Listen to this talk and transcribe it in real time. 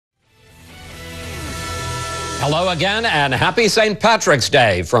Hello again, and happy St. Patrick's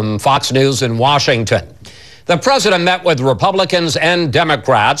Day from Fox News in Washington. The president met with Republicans and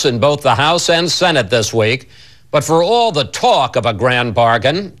Democrats in both the House and Senate this week. But for all the talk of a grand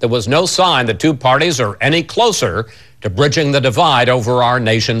bargain, there was no sign the two parties are any closer to bridging the divide over our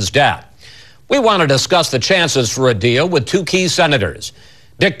nation's debt. We want to discuss the chances for a deal with two key senators.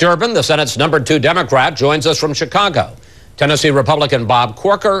 Dick Durbin, the Senate's #2 Democrat, joins us from Chicago. Tennessee Republican Bob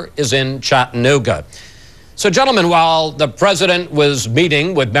Corker is in Chattanooga. So, gentlemen, while the president was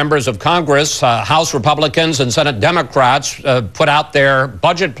meeting with members of Congress, House Republicans and Senate Democrats put out their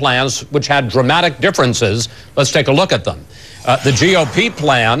budget plans, which had dramatic differences. Let's take a look at them. The GOP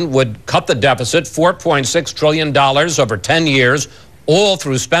plan would cut the deficit $4.6 trillion over 10 years, all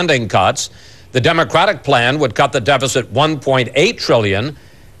through spending cuts. The Democratic plan would cut the deficit $1.8 trillion,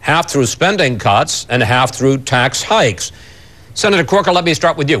 half through spending cuts and half through tax hikes. Senator Corker, let me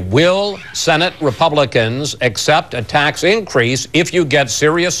start with you. Will Senate Republicans accept a tax increase if you get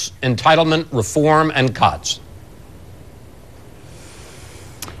serious entitlement reform and cuts?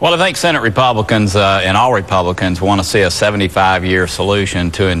 Well, I think Senate Republicans and all Republicans want to see a 75-year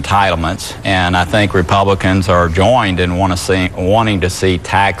solution to entitlements, and I think Republicans are joined in wanting to see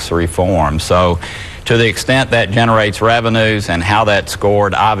tax reform. So, to the extent that generates revenues and how that's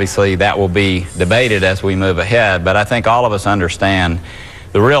scored, obviously that will be debated as we move ahead. But I think all of us understand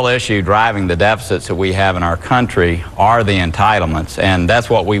the real issue driving the deficits that we have in our country are the entitlements, and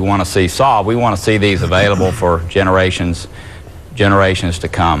that's what we want to see solved. We want to see these available for generations to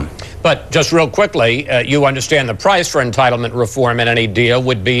come. But just real quickly, you understand the price for entitlement reform in any deal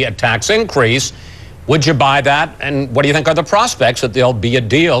would be a tax increase. Would you buy that? And what do you think are the prospects that there'll be a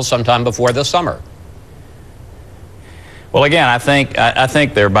deal sometime before the summer? Well, again, I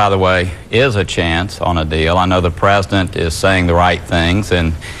think there, by the way, is a chance on a deal. I know the president is saying the right things,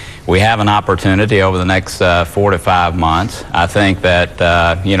 and we have an opportunity over the next 4 to 5 months. I think that,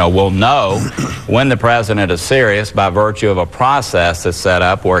 we'll know when the president is serious by virtue of a process that's set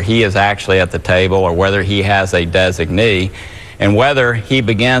up where he is actually at the table, or whether he has a designee, and whether he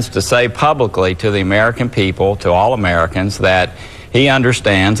begins to say publicly to the American people, to all Americans, that he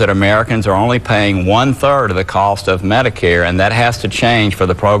understands that Americans are only paying 1/3 of the cost of Medicare, and that has to change for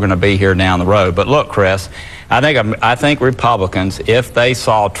the program to be here down the road. But look, Chris, I think Republicans, if they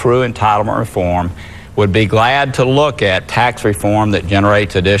saw true entitlement reform, would be glad to look at tax reform that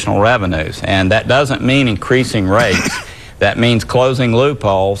generates additional revenues. And that doesn't mean increasing rates. That means closing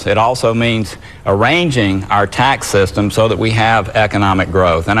loopholes. It also means arranging our tax system so that we have economic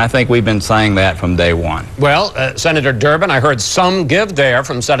growth. And I think we've been saying that from day one. Well, Senator Durbin, I heard some give there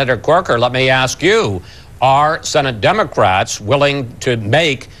from Senator Corker. Let me ask you, are Senate Democrats willing to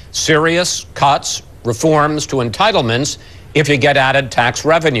make serious cuts, reforms to entitlements if you get added tax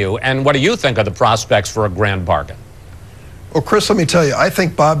revenue? And what do you think are the prospects for a grand bargain? Well, Chris, let me tell you, I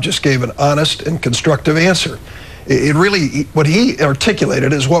think Bob just gave an honest and constructive answer. It really, what he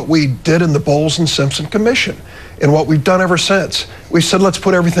articulated is what we did in the Bowles and Simpson Commission and what we've done ever since. We said, let's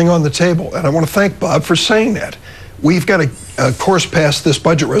put everything on the table. And I want to thank Bob for saying that. We've got to, course, pass this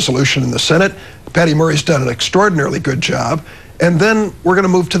budget resolution in the Senate. Patty Murray's done an extraordinarily good job. And then we're going to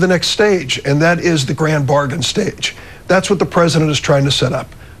move to the next stage, and that is the grand bargain stage. That's what the president is trying to set up.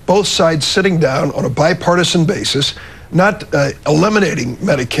 Both sides sitting down on a bipartisan basis, not eliminating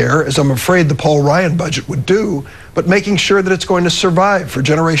Medicare, as I'm afraid the Paul Ryan budget would do, but making sure that it's going to survive for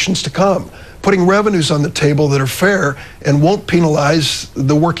generations to come, putting revenues on the table that are fair and won't penalize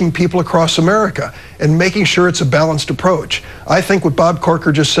the working people across America, and making sure it's a balanced approach. I think what Bob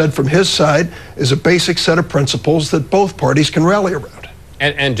Corker just said from his side is a basic set of principles that both parties can rally around.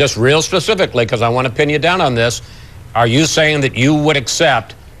 And just real specifically, because I want to pin you down on this, are you saying that you would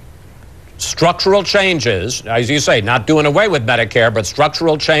accept structural changes, as you say, not doing away with Medicare, but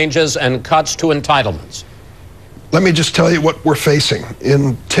structural changes and cuts to entitlements? Let me just tell you what we're facing.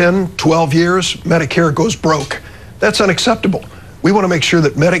 In 10, 12 years, Medicare goes broke. That's unacceptable. We want to make sure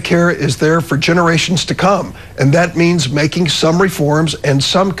that Medicare is there for generations to come, and that means making some reforms and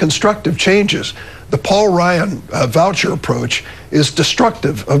some constructive changes. The Paul Ryan voucher approach is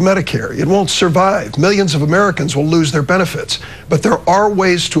destructive of Medicare. It won't survive. Millions of Americans will lose their benefits. But there are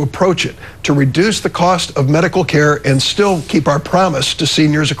ways to approach it, to reduce the cost of medical care and still keep our promise to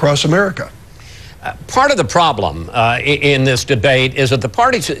seniors across America. Part of the problem in this debate is that the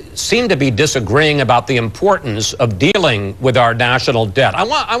parties seem to be disagreeing about the importance of dealing with our national debt. I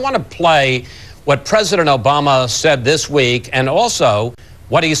want to play what President Obama said this week, and also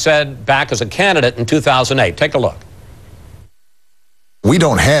what he said back as a candidate in 2008. Take a look. We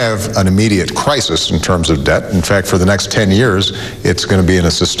don't have an immediate crisis in terms of debt. In fact, for the next 10 years, it's going to be in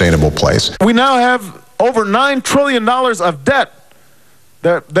a sustainable place. We now have over $9 trillion of debt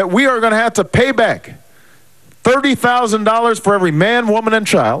that we are going to have to pay back. $30,000 for every man, woman, and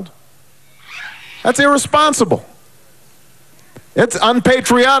child. That's irresponsible. It's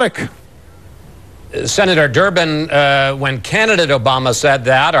unpatriotic. Senator Durbin, when candidate Obama said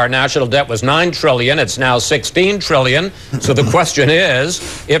that our national debt was $9 trillion, it's now $16 trillion. So the question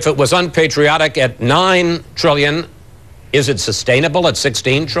is, if it was unpatriotic at $9 trillion, is it sustainable at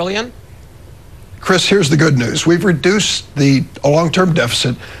 $16 trillion? Chris, here's the good news. We've reduced the long-term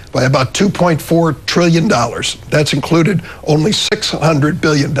deficit by about $2.4 trillion. That's included only $600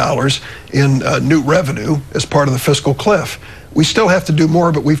 billion in new revenue as part of the fiscal cliff. We still have to do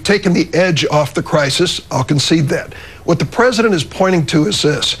more, but we've taken the edge off the crisis. I'll concede that. What the president is pointing to is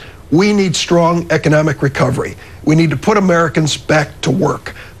this. We need strong economic recovery. We need to put Americans back to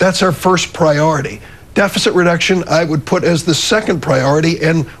work. That's our first priority. Deficit reduction, I would put as the second priority,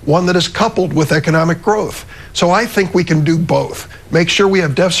 and one that is coupled with economic growth. So I think we can do both. Make sure we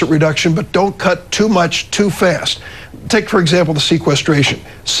have deficit reduction, but don't cut too much too fast. Take, for example, the sequestration.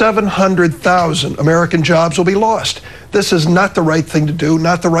 700,000 American jobs will be lost. This is not the right thing to do,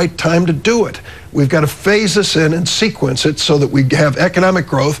 not the right time to do it. We've got to phase this in and sequence it so that we have economic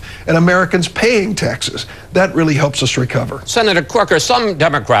growth and Americans paying taxes. That really helps us recover. Senator Corker, some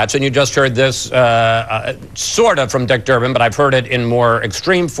Democrats, and you just heard this sort of from Dick Durbin, but I've heard it in more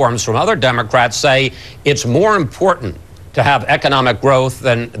extreme forms from other Democrats, say it's more important to have economic growth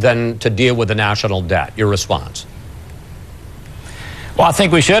than to deal with the national debt. Your response? Well, I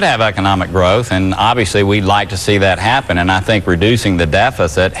think we should have economic growth, and obviously we'd like to see that happen, and I think reducing the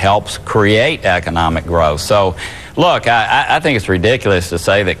deficit helps create economic growth. So, look, I think it's ridiculous to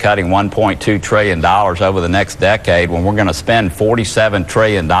say that cutting $1.2 trillion over the next decade when we're going to spend $47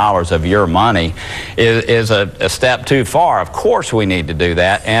 trillion of your money is a step too far. Of course we need to do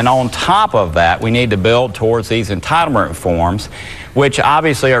that, and on top of that, we need to build towards these entitlement reforms, which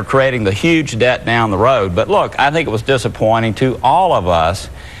obviously are creating the huge debt down the road. But look, I think it was disappointing to all of us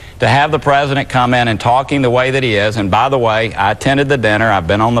to have the president come in and talking the way that he is. And by the way, I attended the dinner, I've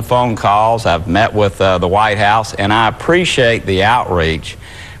been on the phone calls, I've met with the White House, and I appreciate the outreach.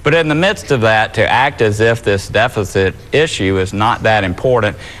 But in the midst of that, to act as if this deficit issue is not that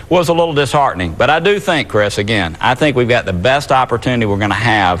important was a little disheartening. But I do think, Chris, again, I think we've got the best opportunity we're going to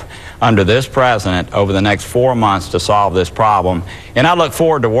have under this president over the next 4 months to solve this problem. And I look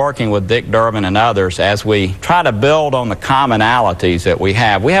forward to working with Dick Durbin and others as we try to build on the commonalities that we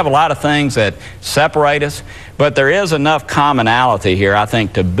have. We have a lot of things that separate us, but there is enough commonality here, I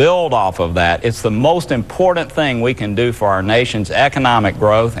think, to build off of that. It's the most important thing we can do for our nation's economic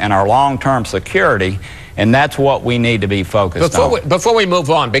growth and our long-term security, and that's what we need to be focused on. Before we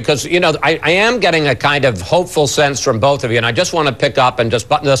move on, because, you know, I am getting a kind of hopeful sense from both of you, and I just want to pick up and just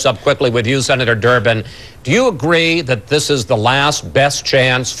button this up quickly with you, Senator Durbin. Do you agree that this is the last best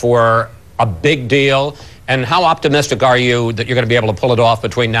chance for a big deal? And how optimistic are you that you're going to be able to pull it off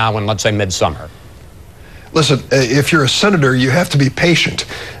between now and, let's say, midsummer? Listen, if you're a senator, you have to be patient.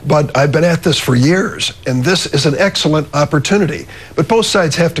 But I've been at this for years, and this is an excellent opportunity. But both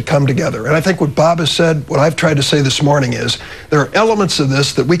sides have to come together. And I think what Bob has said, what I've tried to say this morning is, there are elements of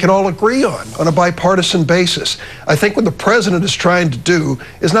this that we can all agree on a bipartisan basis. I think what the president is trying to do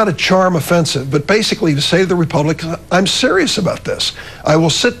is not a charm offensive, but basically to say to the Republicans, I'm serious about this. I will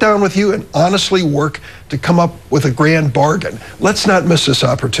sit down with you and honestly work to come up with a grand bargain. Let's not miss this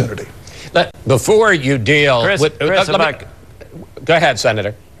opportunity. Before you deal with... Chris, go ahead,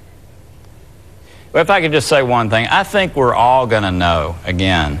 Senator. Well, if I could just say one thing, I think we're all going to know,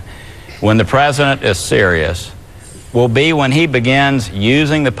 again, when the president is serious, will be when he begins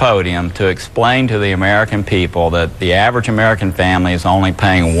using the podium to explain to the American people that the average American family is only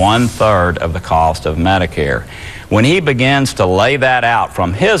paying 1/3 of the cost of Medicare. When he begins to lay that out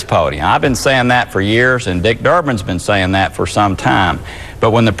from his podium, I've been saying that for years, and Dick Durbin's been saying that for some time,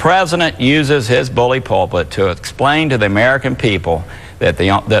 but when the president uses his bully pulpit to explain to the American people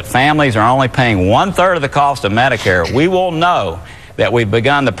that families are only paying 1/3 of the cost of Medicare, we will know that we've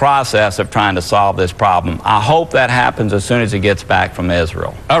begun the process of trying to solve this problem. I hope that happens as soon as he gets back from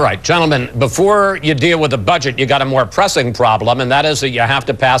Israel. All right, gentlemen, before you deal with the budget, you got a more pressing problem, and that is that you have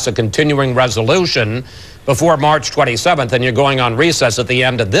to pass a continuing resolution before March 27th, and you're going on recess at the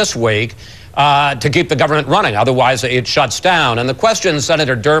end of this week to keep the government running. Otherwise, it shuts down. And the question,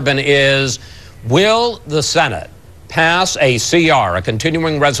 Senator Durbin, is will the Senate pass a CR, a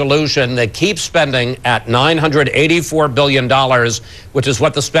continuing resolution that keeps spending at $984 billion, which is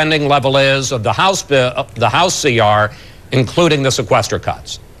what the spending level is of the House CR, including the sequester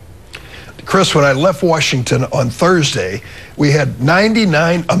cuts? Chris, when I left Washington on Thursday, we had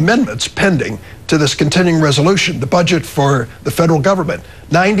 99 amendments pending to this continuing resolution, the budget for the federal government.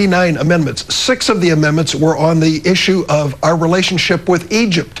 99 amendments. 6 of the amendments were on the issue of our relationship with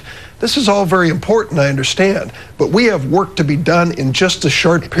Egypt. This is all very important, I understand, but we have work to be done in just a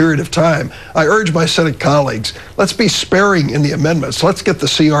short period of time. I urge my Senate colleagues, let's be sparing in the amendments. Let's get the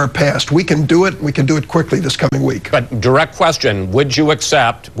CR passed. We can do it. We can do it quickly this coming week. But direct question, would you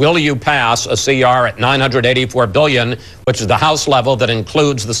accept, will you pass a CR at $984 billion, which is the House level that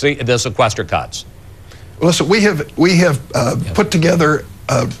includes the sequester cuts? Listen, we have put together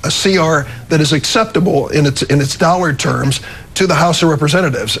a CR that is acceptable in its dollar terms to the House of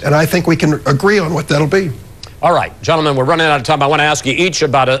Representatives, and I think we can agree on what that'll be. All right, gentlemen, we're running out of time. I want to ask you each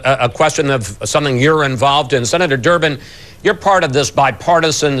about a question of something you're involved in. Senator Durbin, you're part of this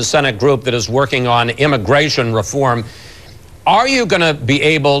bipartisan Senate group that is working on immigration reform. Are you going to be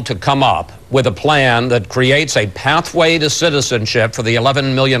able to come up with a plan that creates a pathway to citizenship for the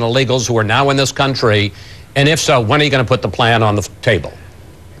 11 million illegals who are now in this country? And if so, when are you going to put the plan on the table?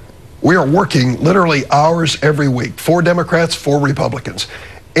 We are working literally hours every week, 4 Democrats, 4 Republicans,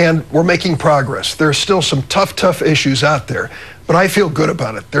 and we're making progress. There are still some tough issues out there, but I feel good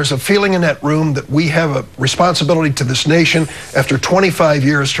about it. There's a feeling in that room that we have a responsibility to this nation after 25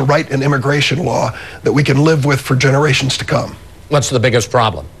 years to write an immigration law that we can live with for generations to come. What's the biggest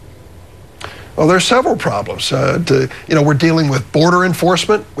problem? Well, there's several problems. We're dealing with border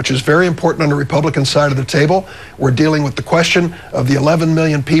enforcement, which is very important on the Republican side of the table. We're dealing with the question of the 11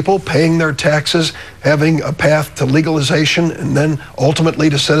 million people paying their taxes, having a path to legalization, and then ultimately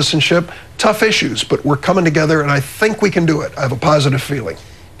to citizenship. Tough issues, but we're coming together, and I think we can do it. I have a positive feeling.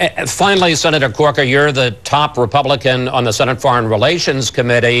 Finally, Senator Corker, you're the top Republican on the Senate Foreign Relations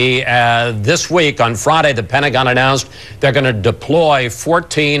Committee. This week, on Friday, the Pentagon announced they're going to deploy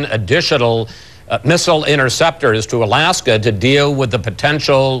 14 additional missile interceptors to Alaska to deal with the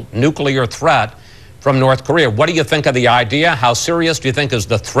potential nuclear threat from North Korea. What do you think of the idea? How serious do you think is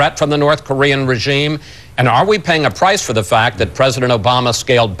the threat from the North Korean regime? And are we paying a price for the fact that President Obama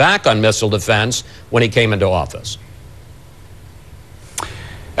scaled back on missile defense when he came into office?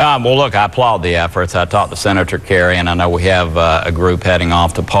 Well, look, I applaud the efforts. I talked to Senator Kerry, and I know we have a group heading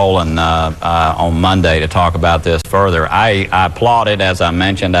off to Poland on Monday to talk about this further. I applaud it. As I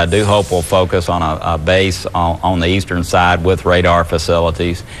mentioned, I do hope we'll focus on a base on the eastern side with radar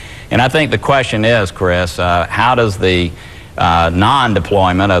facilities. And I think the question is, Chris, how does the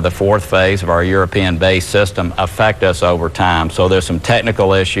non-deployment of the 4th phase of our European-based system affect us over time? So there's some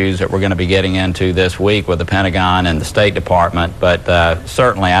technical issues that we're going to be getting into this week with the Pentagon and the State Department, but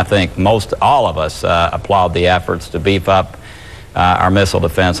certainly I think all of us applaud the efforts to beef up our missile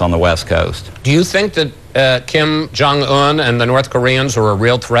defense on the West Coast. Do you think that Kim Jong-un and the North Koreans are a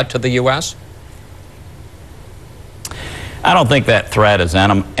real threat to the U.S.? I don't think that threat is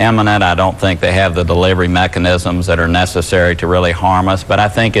imminent. I don't think they have the delivery mechanisms that are necessary to really harm us. But I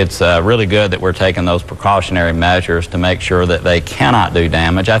think it's really good that we're taking those precautionary measures to make sure that they cannot do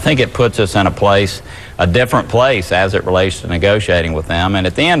damage. I think it puts us in a different place as it relates to negotiating with them. And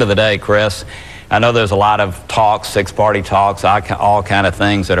at the end of the day, Chris, I know there's a lot of talks, 6-party talks, all kind of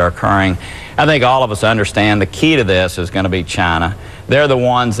things that are occurring. I think all of us understand the key to this is going to be China. They're the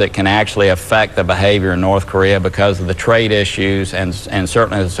ones that can actually affect the behavior in North Korea because of the trade issues and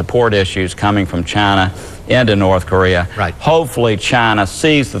certainly the support issues coming from China into North Korea. Right. Hopefully China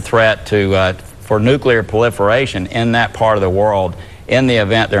sees the threat for nuclear proliferation in that part of the world in the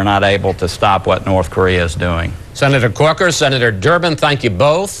event they're not able to stop what North Korea is doing. Senator Corker, Senator Durbin, thank you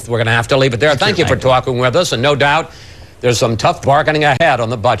both. We're going to have to leave it there. Thank you for talking with us, and no doubt there's some tough bargaining ahead on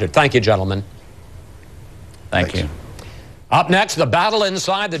the budget. Thank you, gentlemen. Thank you. Up next, the battle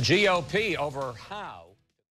inside the GOP over how